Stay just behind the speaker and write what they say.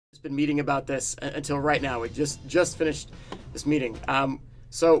Just been meeting about this until right now. We just finished this meeting.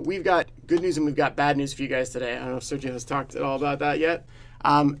 So we've got good news and we've got bad news for you guys today. I don't know if Sergio has talked at all about that yet.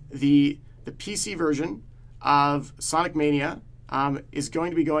 The PC version of Sonic Mania is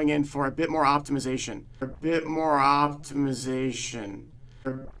going to be going in for a bit more optimization. A bit more optimization.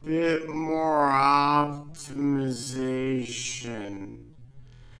 A bit more optimization.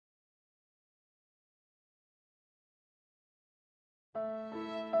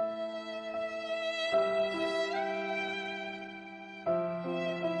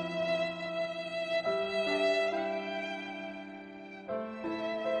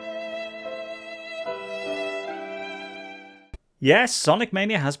 Yes, Sonic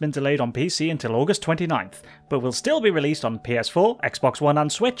Mania has been delayed on PC until August 29th, but will still be released on PS4, Xbox One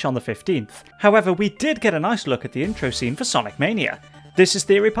and Switch on the 15th. However, we did get a nice look at the intro scene for Sonic Mania. This is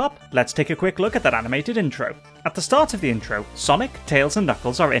Theory Pop, let's take a quick look at that animated intro. At the start of the intro, Sonic, Tails and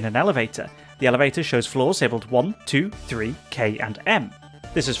Knuckles are in an elevator. The elevator shows floors labelled 1, 2, 3, K and M.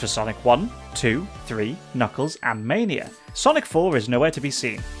 This is for Sonic 1, 2, 3, Knuckles and Mania. Sonic 4 is nowhere to be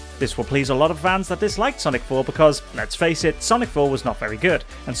seen. This will please a lot of fans that disliked Sonic 4 because, let's face it, Sonic 4 was not very good,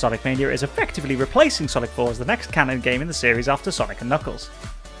 and Sonic Mania is effectively replacing Sonic 4 as the next canon game in the series after Sonic and Knuckles.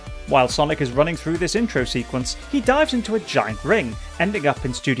 While Sonic is running through this intro sequence, he dives into a giant ring, ending up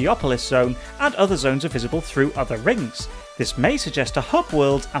in Studiopolis Zone, and other zones are visible through other rings. This may suggest a hub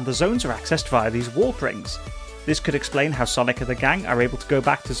world, and the zones are accessed via these warp rings. This could explain how Sonic and the gang are able to go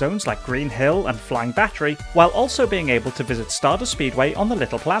back to zones like Green Hill and Flying Battery, while also being able to visit Stardust Speedway on the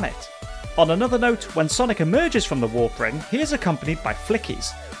Little Planet. On another note, when Sonic emerges from the warp ring, he is accompanied by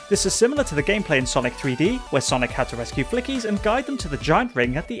Flickies. This is similar to the gameplay in Sonic 3D, where Sonic had to rescue Flickies and guide them to the giant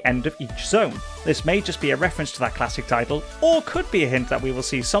ring at the end of each zone. This may just be a reference to that classic title, or could be a hint that we will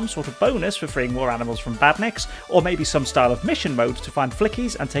see some sort of bonus for freeing more animals from badniks, or maybe some style of mission mode to find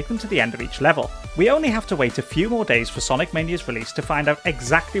Flickies and take them to the end of each level. We only have to wait a few more days for Sonic Mania's release to find out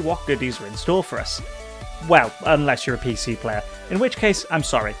exactly what goodies are in store for us. Well, unless you're a PC player, in which case, I'm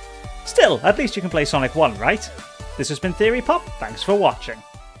sorry. Still, at least you can play Sonic 1, right? This has been Theory Pop, thanks for watching.